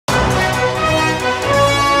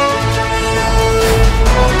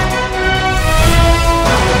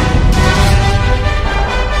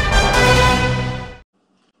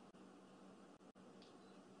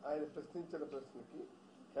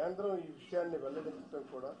విషయాన్ని వెల్లడించడం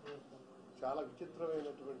కూడా చాలా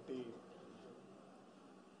విచిత్రమైనటువంటి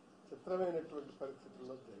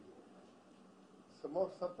పరిస్థితుల్లో జరిగింది.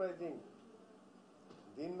 మోస్ట్ సర్ప్రైజింగ్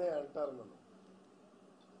దీన్నే అంటారు మనం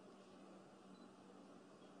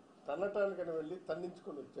తన్నటానికని వెళ్ళి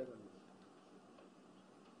తన్నించుకొని వచ్చాడని.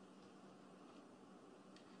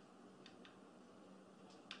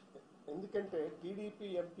 ఎందుకంటే టీడీపీ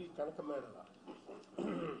ఎంపీ కనకమేడల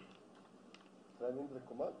రవీంద్ర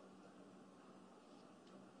కుమార్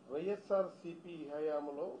వైఎస్ఆర్సీపీ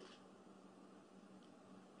హయాంలో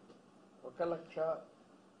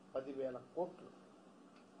 1,10,000 కోట్లు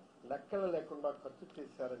లెక్కలు లేకుండా ఖర్చు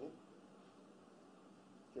చేశారని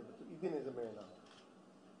చెబుతూ ఇది నిజమేనా?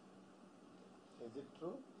 Is it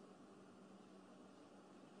true?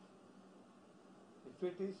 If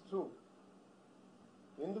it is true,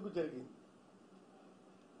 ఎందుకు జరిగింది?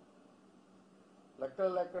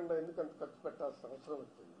 లెక్కలు లేకుండా ఎందుకు అంత ఖర్చు పెట్టాల్సిన అవసరం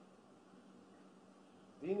వచ్చింది?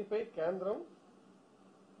 దీనిపై కేంద్రం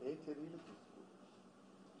ఏ చర్యలు తీసుకుంది?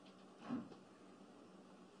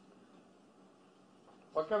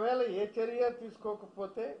 ఒకవేళ ఏ చర్య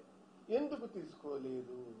తీసుకోకపోతే ఎందుకు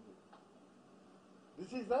తీసుకోలేదు?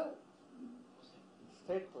 This is the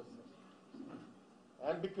state question.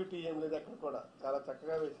 Ambiguity ఏం లేదు అక్కడ కూడా. చాలా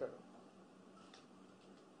చక్కగా వేశాడు.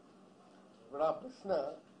 ఇప్పుడు ఆ ప్రశ్న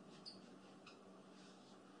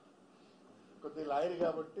కొద్ది లాయర్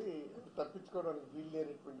కాబట్టి తప్పించుకోవడానికి వీలు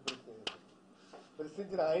లేనటువంటి ప్రశ్న.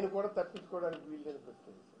 ప్రశ్నించిన ఆయన కూడా తప్పించుకోవడానికి వీలు లేని ప్రశ్న.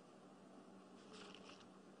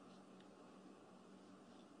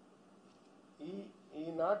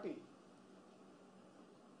 ఈనాటి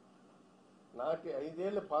 5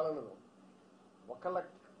 ఏళ్ల పాలనలో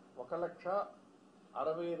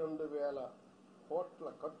 1,62,000 కోట్ల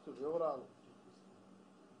ఖర్చు వివరాలు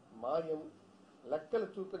మాయం, లెక్కలు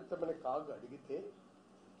చూపించమని కాగు అడిగితే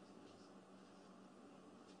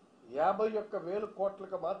 51,000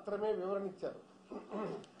 కోట్లకు మాత్రమే వివరణ ఇచ్చారు.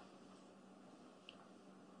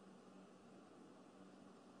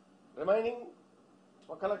 రిమైనింగ్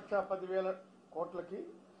 1,10,000 కోట్లకి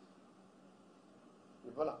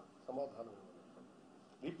ఇవ్వాల సమాధానం.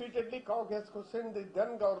 Repeatedly CAG Hess questioned the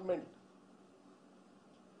then government.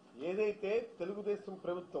 ఏదైతే తెలుగుదేశం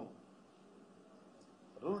ప్రభుత్వం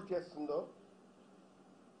రూల్ చేస్తుందో,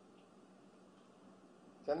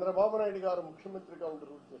 చంద్రబాబు నాయుడు గారు ముఖ్యమంత్రిగా ఉండి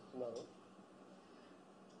రూల్ చేస్తున్నారు,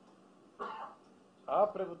 ఆ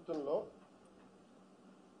ప్రభుత్వంలో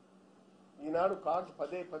ఈనాడు కాగ్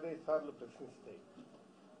పదే సార్లు ప్రశ్నిస్తాయి.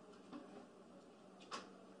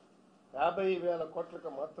 50,000 కోట్లకు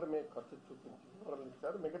మాత్రమే ఖర్చు చూపించి వివరణ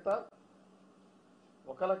ఇచ్చారు. మిగతా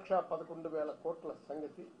 1,11,000 కోట్ల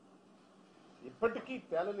సంగతి ఇప్పటికీ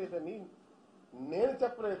తేలలేదని నేను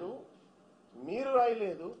చెప్పలేదు, మీరు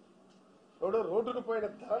రాయలేదు, రోడ్డును పోయిన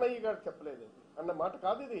దానయ్య గారు చెప్పలేదు అన్న మాట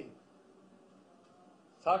కాదు ఇది.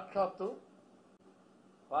 సాక్షాత్తు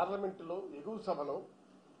పార్లమెంటులో ఎగువ సభలో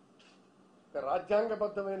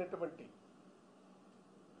రాజ్యాంగబద్ధమైనటువంటి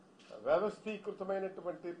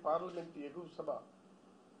వ్యవస్థీకృతమైనటువంటి పార్లమెంట్ ఎగువ సభ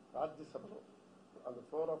రాజ్యసభలో on the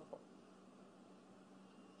floor of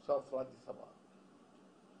Rajya Sabha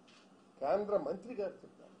కేంద్ర మంత్రి గారు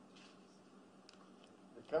చెప్పారు.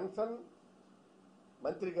 కన్సర్న్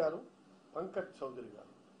మంత్రి గారు పంకజ్ చౌదరి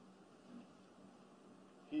గారు,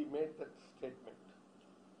 he made that statement.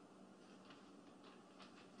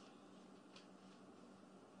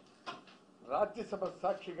 Rajya Sabha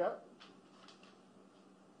సాక్షిగా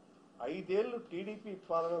 5 ఏళ్లు టీడీపీ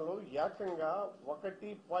పాలనలో ఏకంగా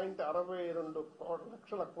 1.62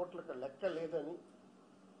 లక్షల కోట్లకు లెక్క లేదని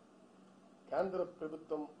కేంద్ర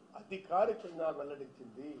ప్రభుత్వం అధికారికంగా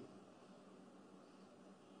వెల్లడించింది.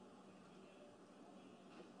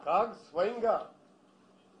 కాగ్ స్వయంగా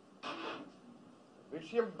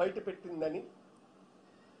విషయం బయటపెట్టిందని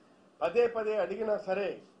పదే అడిగినా సరే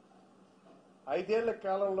 5 ఏళ్ల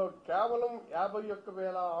కాలంలో కేవలం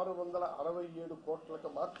 51,667 కోట్లకు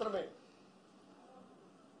మాత్రమే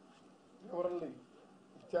వివరణలు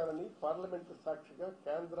ఇచ్చారని పార్లమెంటు సాక్షిగా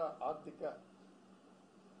కేంద్ర ఆర్థిక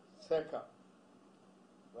శాఖ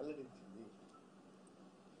వెల్లడించింది.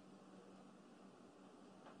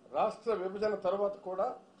 రాష్ట్ర విభజన తర్వాత కూడా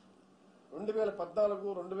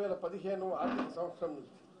 2014-2015 ఆర్థిక సంవత్సరం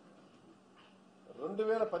నుంచి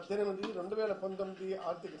 2018-2019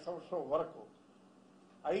 ఆర్థిక సంవత్సరం వరకు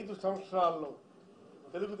 5 సంవత్సరాల్లో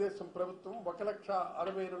తెలుగుదేశం ప్రభుత్వం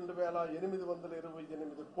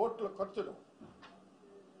 1,62,828 కోట్ల ఖర్చు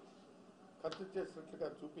చేసినట్లుగా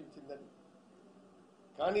చూపించిందని,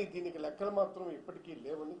 కానీ దీనికి లెక్కలు మాత్రం ఇప్పటికీ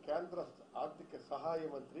లేవని కేంద్ర ఆర్థిక సహాయ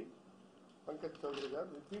మంత్రి పంకజ్ చౌదరి గారు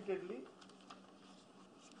రిపీటెడ్లీ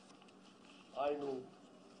ఆయన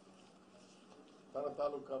తన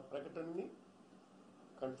తాలూకా ప్రకటనని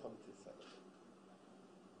కన్ఫర్మ్ చేశారు.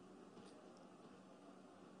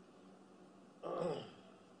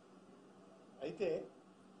 అయితే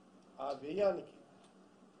ఆ వ్యయానికి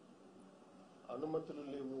అనుమతులు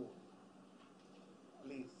లేవు.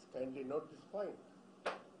 Please kindly note this point.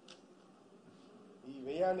 ఈ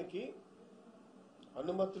వ్యయానికి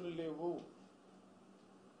అనుమతులు లేవు,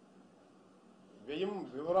 వ్యయం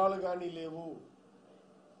వివరాలు కానీ లేవు.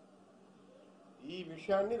 ఈ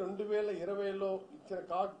విషయాన్ని 2020లో ఇచ్చిన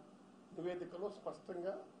కాగ్ నివేదికలో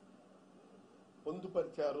స్పష్టంగా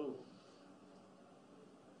పొందుపరిచారు.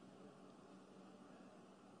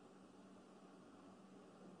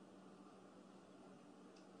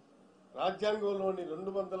 రాజ్యాంగంలోని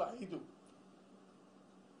 205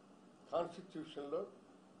 కాన్స్టిట్యూషన్లో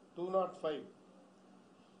 205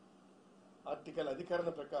 ఆర్టికల్ అధికరణ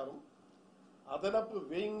ప్రకారం అదనపు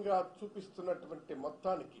వ్యయంగా చూపిస్తున్నటువంటి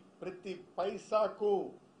మొత్తానికి ప్రతి పైసాకు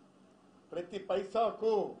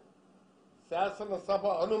శాసనసభ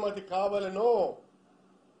అనుమతి కావాలను.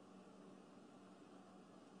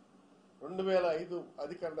 2005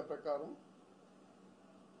 అధికరణ ప్రకారం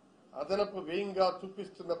అదనపు వ్యయంగా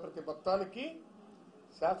చూపిస్తున్న ప్రతి మొత్తానికి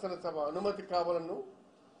శాసనసభ అనుమతి కావాలను,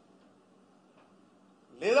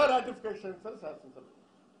 లేదా రాటిఫికేషన్ ఇస్తారు శాసనసభ.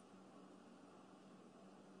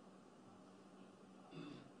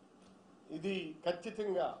 ఇది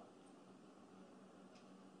ఖచ్చితంగా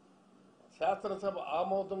శాసనసభ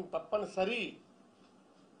ఆమోదం తప్పనిసరి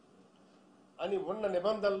అని ఉన్న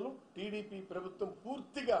నిబంధనలు టీడీపీ ప్రభుత్వం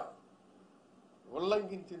పూర్తిగా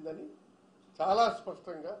ఉల్లంఘించిందని చాలా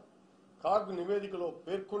స్పష్టంగా కాగ్ నివేదికలో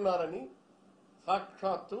పేర్కొన్నారని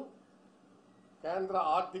సాక్షాత్తు కేంద్ర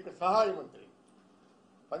ఆర్థిక సహాయ మంత్రి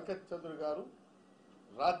పంకజ్ చౌదరి గారు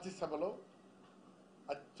రాజ్యసభలో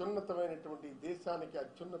అత్యున్నతమైనటువంటి దేశానికి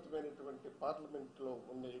అత్యున్నతమైనటువంటి పార్లమెంట్లో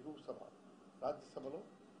ఉన్న ఎగువ సభ రాజ్యసభలో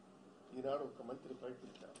ఈనాడు ఒక మంత్రి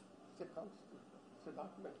ప్రకటించారు. It's a constitution, it's a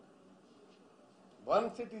document.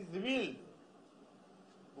 Once it is revealed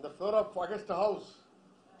in the floor of August house,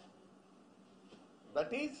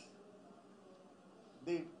 that is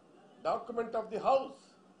the document of the house.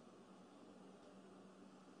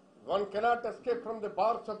 One cannot escape from the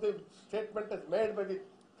bars of the statement as made by the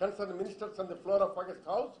concerned ministers on the floor of August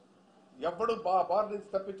House. ఎవ్వడు bar నుంచి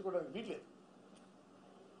తప్పించుకోవడానికి వీల్లేదు.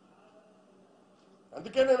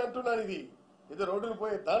 అందుకే నేను అంటున్నాను, ఇది ఏదో రోడ్డును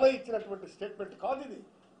పోయే దాన ఇచ్చినటువంటి స్టేట్మెంట్ కాదు. ఇది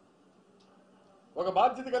ఒక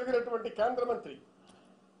బాధ్యత కలిగినటువంటి కేంద్ర మంత్రి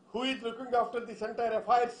who is looking after this entire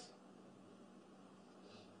affairs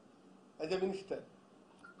as a minister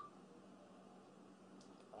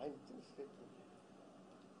ఆయన ఇచ్చిన స్టేట్మెంట్.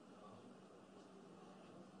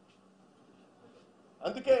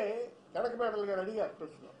 అందుకే కనకమేడల గారు అడిగారు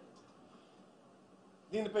ప్రశ్న,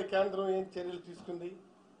 దీనిపై కేంద్రం ఏం చర్యలు తీసుకుంది,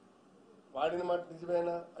 వాడిన మాట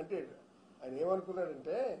నిజమేనా అంటే ఆయన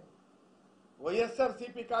ఏమనుకున్నాడంటే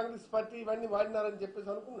వైఎస్ఆర్సీపీ కాంగ్రెస్ పార్టీ ఇవన్నీ వాడినారని చెప్పేసి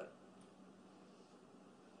అనుకున్నాడు.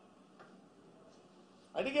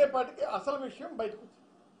 అడిగేపాటికి అసలు విషయం బయటకు వచ్చింది.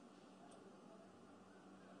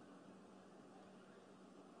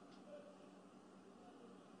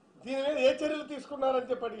 దీని మీద ఏ చర్యలు తీసుకున్నారని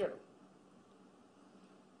చెప్పి అడిగాడు.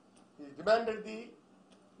 He demanded the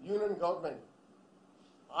union government.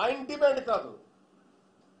 ఆయన డిమాండ్ కాదు,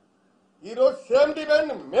 ఈరోజు సేమ్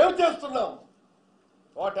డిమాండ్ మేము చేస్తున్నాం.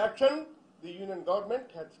 What action the union government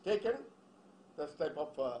has taken this type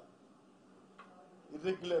of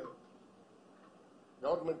irregular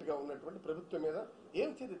government గా ఉన్నటువంటి ప్రభుత్వం మీద ఏం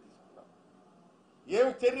చర్య తీసుకున్నాం, ఏం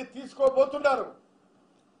చర్య తీసుకోబోతున్నారు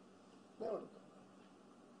మేము అడుగుతాం.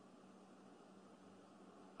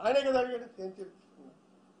 ఆయనే కదా అడిగాడు ఏం చర్య.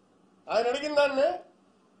 ఆయన అడిగిన దాన్నే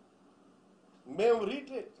మేము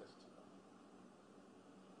రీట్రేట్ చేస్తున్నాం.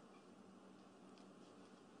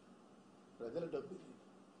 ప్రజల డబ్బు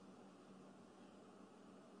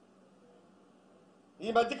ఈ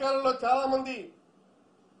మధ్యకాలంలో చాలా మంది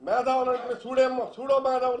మేధావులు అంటే సూడో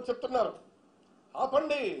మేధావులు చెప్తున్నారు,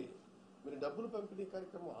 ఆపండి మీరు డబ్బులు పంపిణీ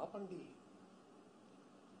కార్యక్రమం ఆపండి.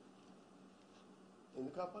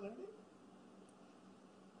 ఎందుకు ఆపాలండి?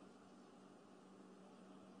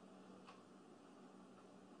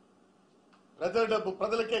 ప్రజల డబ్బు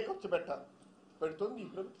ప్రజలకే ఖర్చు పెడుతుంది ఈ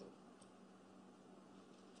ప్రభుత్వం.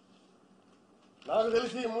 నాకు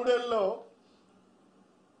తెలిసి 3 ఏళ్లలో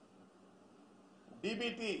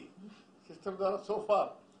డీబీటీ సిస్టమ్ ద్వారా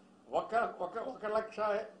సోఫార్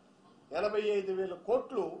 1,85,000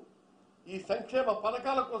 కోట్లు ఈ సంక్షేమ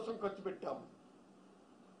పథకాల కోసం ఖర్చు పెట్టాము.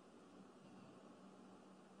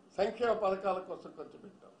 సంక్షేమ పథకాల కోసం ఖర్చు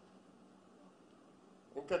పెట్టాం.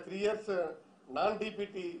 ఇంకా 3 years non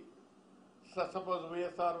DBT, suppose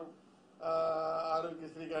YSR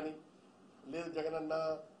Aarogyasri కానీ లేదు జగనన్న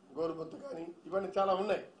గోరుముద్ద కానీ ఇవన్నీ చాలా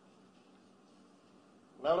ఉన్నాయి.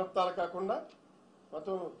 నవరత్నాలు కాకుండా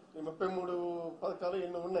మొత్తం ఈ 33 పథకాలు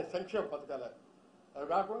ఎన్నో ఉన్నాయి, సంక్షేమ పథకాలు. అవి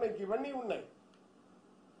కాకుండా ఇంక ఇవన్నీ ఉన్నాయి,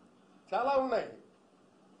 చాలా ఉన్నాయి.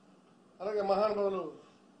 అలాగే మహానుభావులు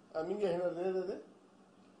మింగేసినారు లేదది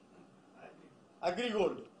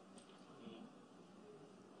అగ్రిగోల్డ్,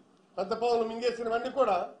 పెద్ద పౌరులు మింగేసినవన్నీ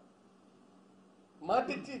కూడా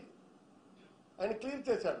మాటిచ్చి ఆయన క్లియర్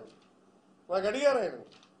చేశాడు. మాకు అడిగారు ఆయన,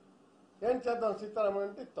 ఏం చేద్దాం సీతారామన్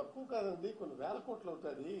అంటే, తక్కువ కాదండి, కొన్ని వేల కోట్లు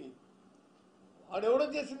అవుతుంది, వాడెవడో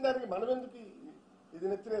చేసిన దానికి మనం ఎందుకు ఇది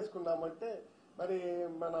నెత్తినేసుకున్నామంటే, మరి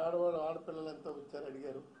మన ఆడపిల్లలు ఎంత వచ్చారు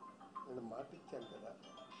అడిగారు. నేను మాటిచ్చాను కదా,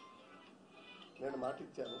 నేను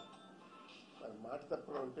మాటిచ్చాను, మరి మాట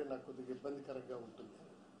తప్పడం అంటే నాకు కొద్దిగా ఇబ్బందికరంగా ఉంటుంది.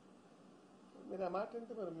 మీరు ఆ మాట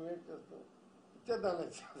అంటే మరి మేమేం చేస్తాం, ఇచ్చేద్దాంలే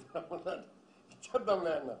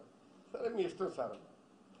అన్నారు. సరే మీ ఇష్టం సార్ అన్న.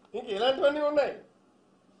 ఇంక ఇలాంటివన్నీ ఉన్నాయి.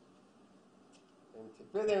 నేను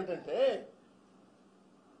చెప్పేది ఏమిటంటే,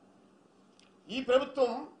 ఈ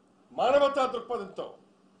ప్రభుత్వం మానవతా దృక్పథంతో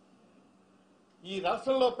ఈ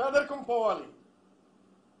రాష్ట్రంలో పేదరికం పోవాలి,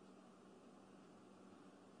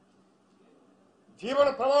 జీవన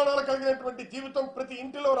ప్రమాణాలు కలిగినటువంటి జీవితం ప్రతి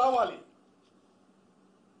ఇంటిలో రావాలి,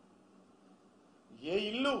 ఏ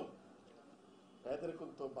ఇల్లు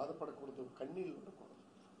పేదరికంతో బాధపడకూడదు, కన్నీళ్లు ఉండకూడదు,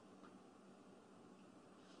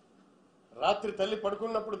 రాత్రి తల్లి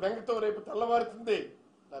పడుకున్నప్పుడు బెంగతో రేపు తెల్లవారుతుంది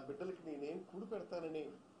నా బిడ్డలకి నేనేం కూడు పెడతానని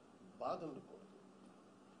బాధ ఉండకూడదు,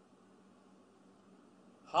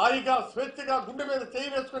 హాయిగా స్వేచ్ఛగా గుండె మీద చేయి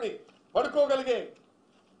వేసుకుని పడుకోగలిగే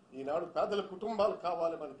ఈనాడు పేదల కుటుంబాలు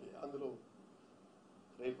కావాలి మనకి. అందులో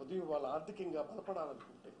రేపు ఉదయం వాళ్ళు ఆర్థికంగా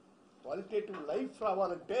బలపడాలనుకుంటే, క్వాలిటేటివ్ లైఫ్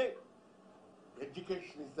రావాలంటే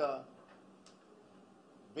ఎడ్యుకేషన్ ఇస్ ద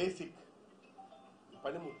బేసిక్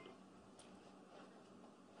పనిముట్టు.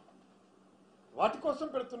 వాటి కోసం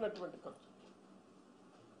పెడుతున్నటువంటి ఖర్చు.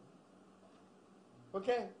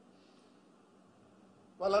 ఓకే,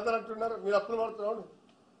 వాళ్ళందరూ అంటున్నారు మీరు అప్పులు పడుతున్నాడు.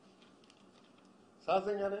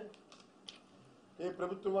 సహజంగానే ఏ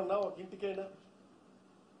ప్రభుత్వం అన్నా ఒక ఇంటికైనా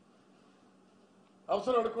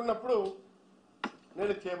అవసరం అనుకున్నప్పుడు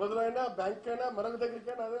నేను బదులైనా బ్యాంక్ అయినా మరొక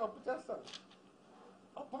దగ్గరికైనా అదే అప్పు చేస్తాను.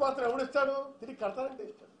 అప్పు మాత్రం ఎవడిస్తాడు, తిరిగి కడతానంటే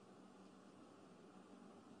ఇస్తాడు.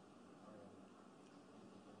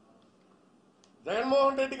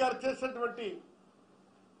 జగన్మోహన్ రెడ్డి గారు చేసినటువంటి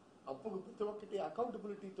అప్పుకు ప్రతి ఒక్కటి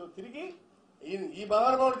అకౌంటబిలిటీతో తిరిగి ఈ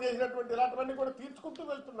మహానుభావుడు చేసినటువంటి ఇలాంటివన్నీ కూడా తీర్చుకుంటూ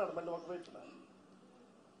వెళ్తున్నాడు. మళ్ళీ ఒకవైపున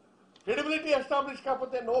క్రెడిబిలిటీ ఎస్టాబ్లిష్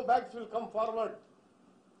కాకపోతే no banks will come forward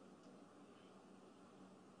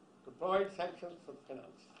to provide sanctions for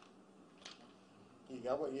finance. ఈ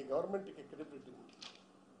గవర్నమెంట్కి క్రెడిబిలిటీ ఉంది,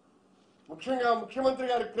 ముఖ్యంగా ముఖ్యమంత్రి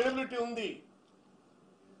గారి క్రెడిబిలిటీ ఉంది.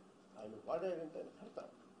 ఆయన వాడారంటే ఆయన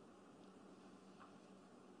కడతారు.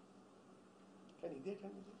 కానీ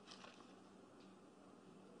ఇదేంటండి,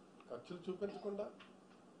 ఖర్చులు చూపించకుండా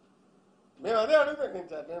మేము అదే అడుగుతాం.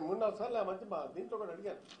 నేను 3-4 సార్లు ఆ మధ్య మా దీంట్లో కూడా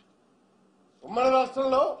అడిగాను. ఉమ్మడి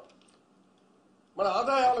రాష్ట్రంలో మన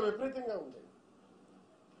ఆదాయాలు విపరీతంగా ఉండేవి,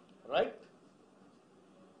 రైట్?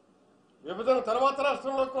 విభజన తర్వాత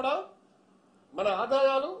రాష్ట్రంలో కూడా మన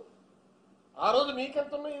ఆదాయాలు ఆ రోజు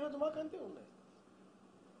మీకెంత ఉన్నాయి, ఈరోజు మాకంతే ఉన్నాయి.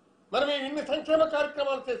 మరి మేము ఇన్ని సంక్షేమ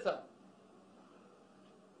కార్యక్రమాలు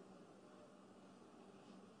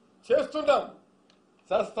చేస్తున్నాం,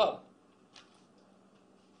 చేస్తాం.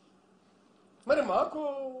 మరి మాకు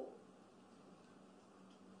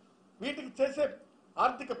వీటికి చేసే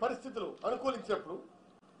ఆర్థిక పరిస్థితులు అనుకూలించినప్పుడు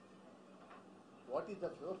what is the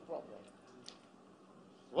your problem?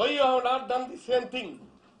 Why you have not done the same thing?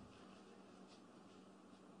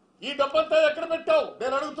 ఈ డబ్బంతా ఎక్కడ పెట్టావు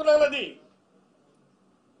నేను అడుగుతున్నాను. అది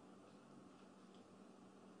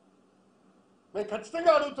మేము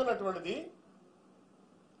ఖచ్చితంగా అడుగుతున్నటువంటిది.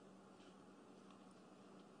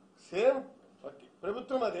 సేమ్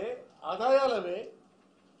ప్రభుత్వం అదే, ఆదాయాలు అవే.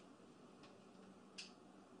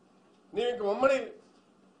 నేను ఇంక ఉమ్మడి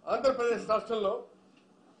ఆంధ్రప్రదేశ్ రాష్ట్రంలో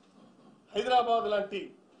హైదరాబాద్ లాంటి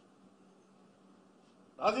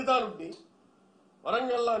రాజధాని ఉండి,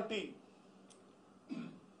 వరంగల్ లాంటి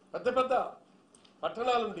పెద్ద పెద్ద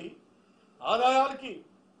పట్టణాలుండి ఆదాయాలకి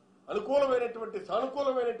అనుకూలమైనటువంటి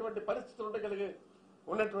సానుకూలమైనటువంటి పరిస్థితులు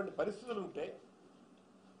ఉన్నటువంటి పరిస్థితులు ఉంటే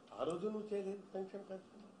ఆ రోజు నువ్వు చేయలేదు సంక్షేమ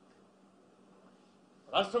కార్యక్రమం.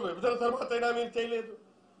 రాష్ట్రం విభజన తర్వాత అయినా మీరు చేయలేదు.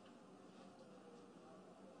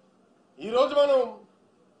 ఈరోజు మనం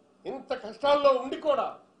ఇంత కష్టాల్లో ఉండి కూడా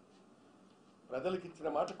ప్రజలకు ఇచ్చిన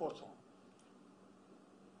మాట కోసం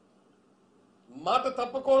మాట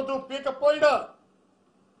తప్పకూడదు పీకపోయినా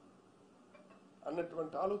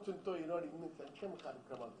అన్నటువంటి ఆలోచనతో ఈనాడు ఇన్ని సంక్షేమ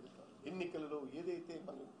కార్యక్రమాలు చేస్తారు. ఎన్నికలలో ఏదైతే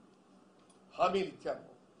మనం హామీలు ఇచ్చాము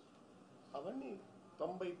అవన్నీ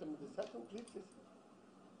 99% క్లియర్ చేశారు.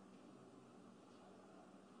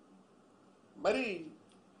 మరి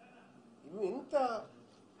ఇంత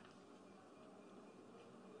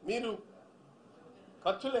మీరు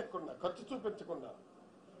ఖర్చు లేకుండా, ఖర్చు చూపించకుండా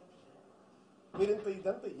మీరింత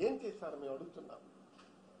ఇదంతా ఏం చేశారు మేము అడుగుతున్నాం.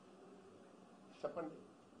 చెప్పండి,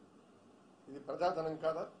 ఇది ప్రజాధనం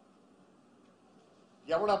కాదా?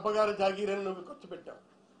 ఎవడు అబ్బగారు జాగీరని నువ్వు ఖర్చు పెట్టావు,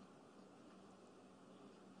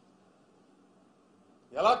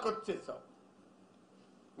 ఎలా ఖర్చు చేశావు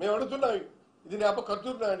మేము అడుగుతున్నాం. ఇది నీ అబ్బ ఖర్చు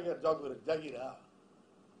నాయుడు గారు జాగీరా?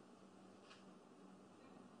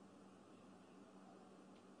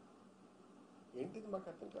 ఏంటిది మాకు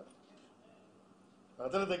అర్థం కాదు.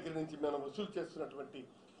 ప్రజల దగ్గర నుంచి మనం వసూలు చేస్తున్నటువంటి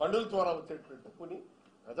పన్నుల ద్వారా వచ్చేటువంటి డబ్బుని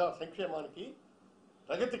ప్రజా సంక్షేమానికి,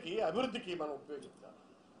 ప్రగతికి, అభివృద్ధికి మనం ఉపయోగించాలి.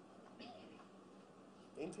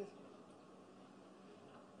 ఏం చేసాం?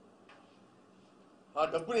 ఆ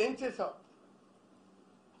డబ్బుని ఏం చేశాం?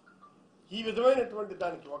 ఈ విధమైనటువంటి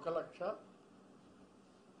దానికి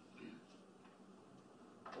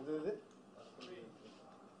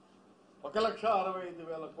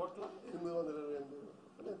 1,65,000 కోట్ల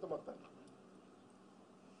 828 ఎంత మొత్తాన్ని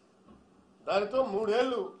దానితో 3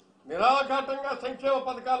 ఏళ్లు నిరాఘాటంగా సంక్షేమ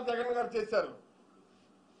పథకాలు జగన్ గారు చేశారు.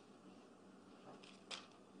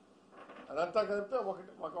 అదంతా కలిపితే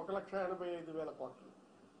 1,85,000 కోట్లు.